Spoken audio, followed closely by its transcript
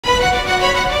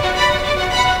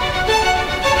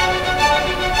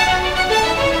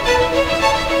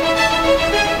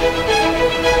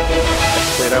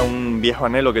Era un viejo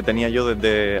anhelo que tenía yo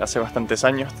desde hace bastantes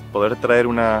años, poder traer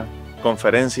una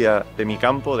conferencia de mi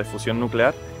campo de fusión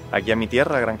nuclear aquí a mi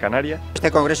tierra, Gran Canaria.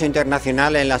 Este Congreso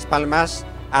Internacional en Las Palmas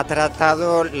ha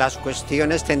tratado las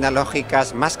cuestiones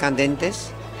tecnológicas más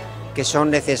candentes que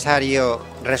son necesarios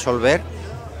resolver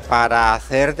para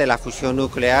hacer de la fusión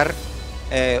nuclear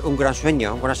un gran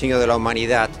sueño de la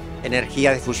humanidad,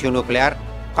 energía de fusión nuclear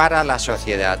para la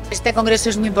sociedad. Este congreso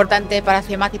es muy importante para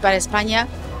CIEMAT y para España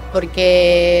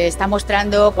porque está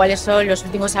mostrando cuáles son los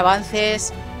últimos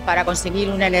avances para conseguir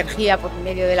una energía por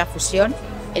medio de la fusión,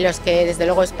 en los que desde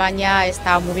luego España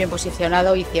está muy bien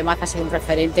posicionado y CIEMAT ha sido un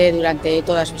referente durante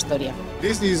toda su historia.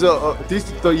 This is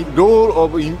the role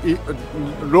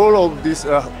of this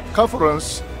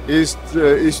conference is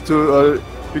to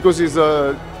because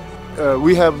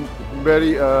we have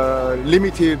very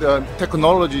limited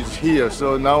technologies here.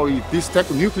 So now this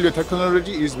nuclear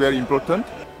technology is very important.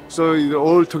 So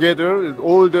all together,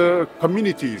 all the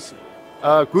communities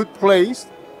are a good place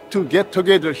to get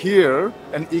together here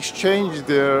and exchange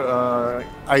their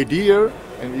idea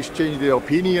and exchange their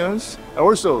opinions.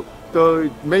 Also,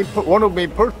 one of the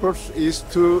main purpose is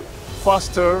to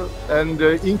foster and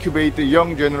incubate the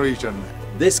young generation.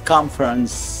 This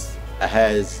conference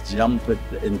has jumped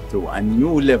into a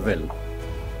new level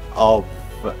of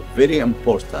very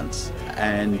importance,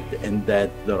 and in that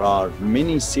there are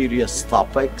many serious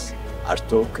topics are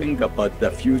talking about the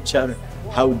future.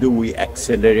 How do we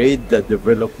accelerate the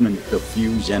development of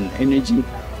fusion energy?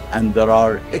 And there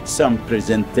are excellent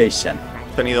presentations.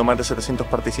 Hemos tenido más de 700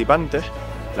 participantes.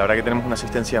 La verdad que tenemos una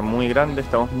asistencia muy grande,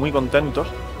 estamos muy contentos.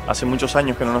 Hace muchos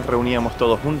años que no nos reuníamos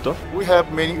todos juntos. We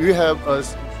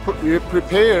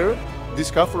prepared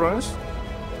this conference.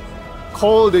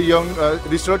 Call the young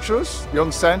researchers,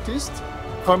 young scientists,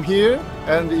 come here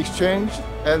and exchange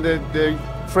and the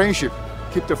friendship.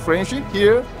 Keep the friendship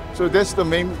here. So that's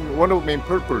one of the main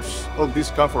purpose of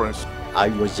this conference. I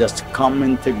was just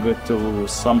commenting to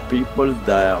some people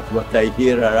that what I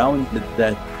hear around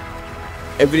that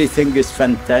everything is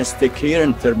fantastic here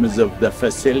in terms of the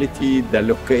facility, the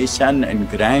location in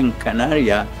Gran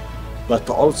Canaria, but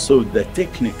also the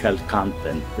technical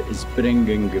content is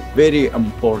bringing very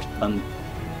important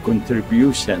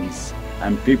contributions,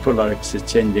 and people are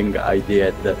exchanging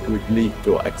ideas that would lead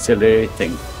to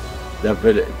accelerating the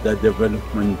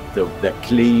development of the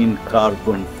clean,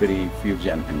 carbon-free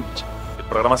fusion energy. El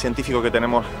programa científico que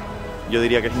tenemos, yo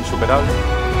diría que es insuperable.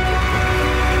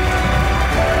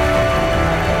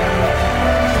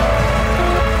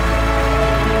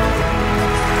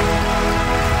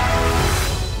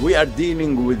 We are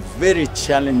dealing with very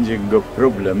challenging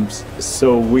problems,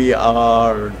 so we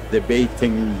are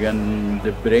debating and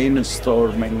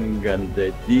brainstorming and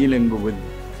dealing with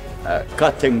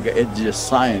cutting-edge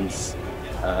science,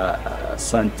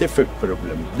 scientific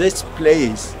problem. This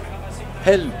place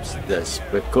helps this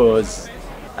because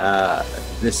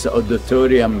this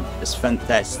auditorium is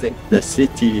fantastic. The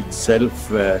city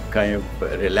itself kind of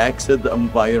relaxed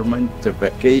environment,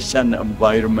 vacation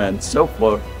environment, so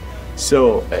forth.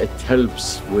 So it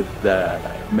helps with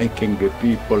making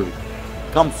people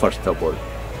comfortable,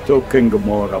 talking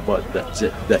more about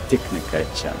the technical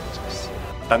challenges.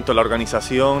 Tanto la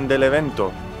organización del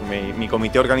evento, mi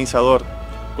comité organizador,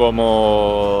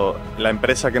 como la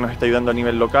empresa que nos está ayudando a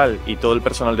nivel local y todo el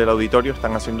personal del auditorio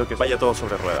están haciendo que vaya todo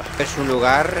sobre ruedas. Es un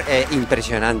lugar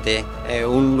impresionante,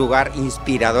 un lugar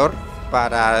inspirador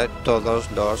para todos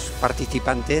los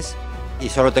participantes. Y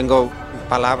solo tengo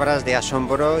palabras de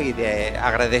asombro y de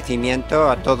agradecimiento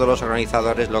a todos los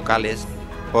organizadores locales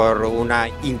por una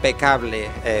impecable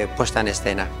puesta en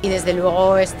escena. Y desde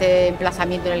luego este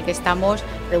emplazamiento en el que estamos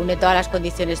reúne todas las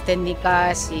condiciones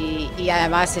técnicas y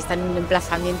además está en un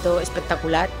emplazamiento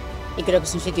espectacular y creo que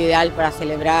es un sitio ideal para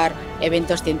celebrar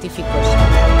eventos científicos.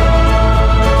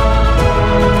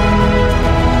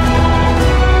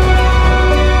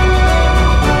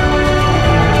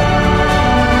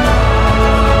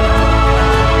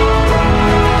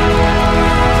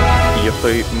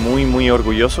 Estoy muy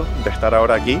orgulloso de estar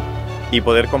ahora aquí y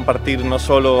poder compartir no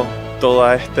solo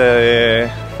toda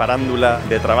esta farándula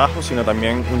de trabajo, sino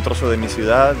también un trozo de mi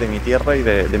ciudad, de mi tierra y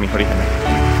de mis orígenes.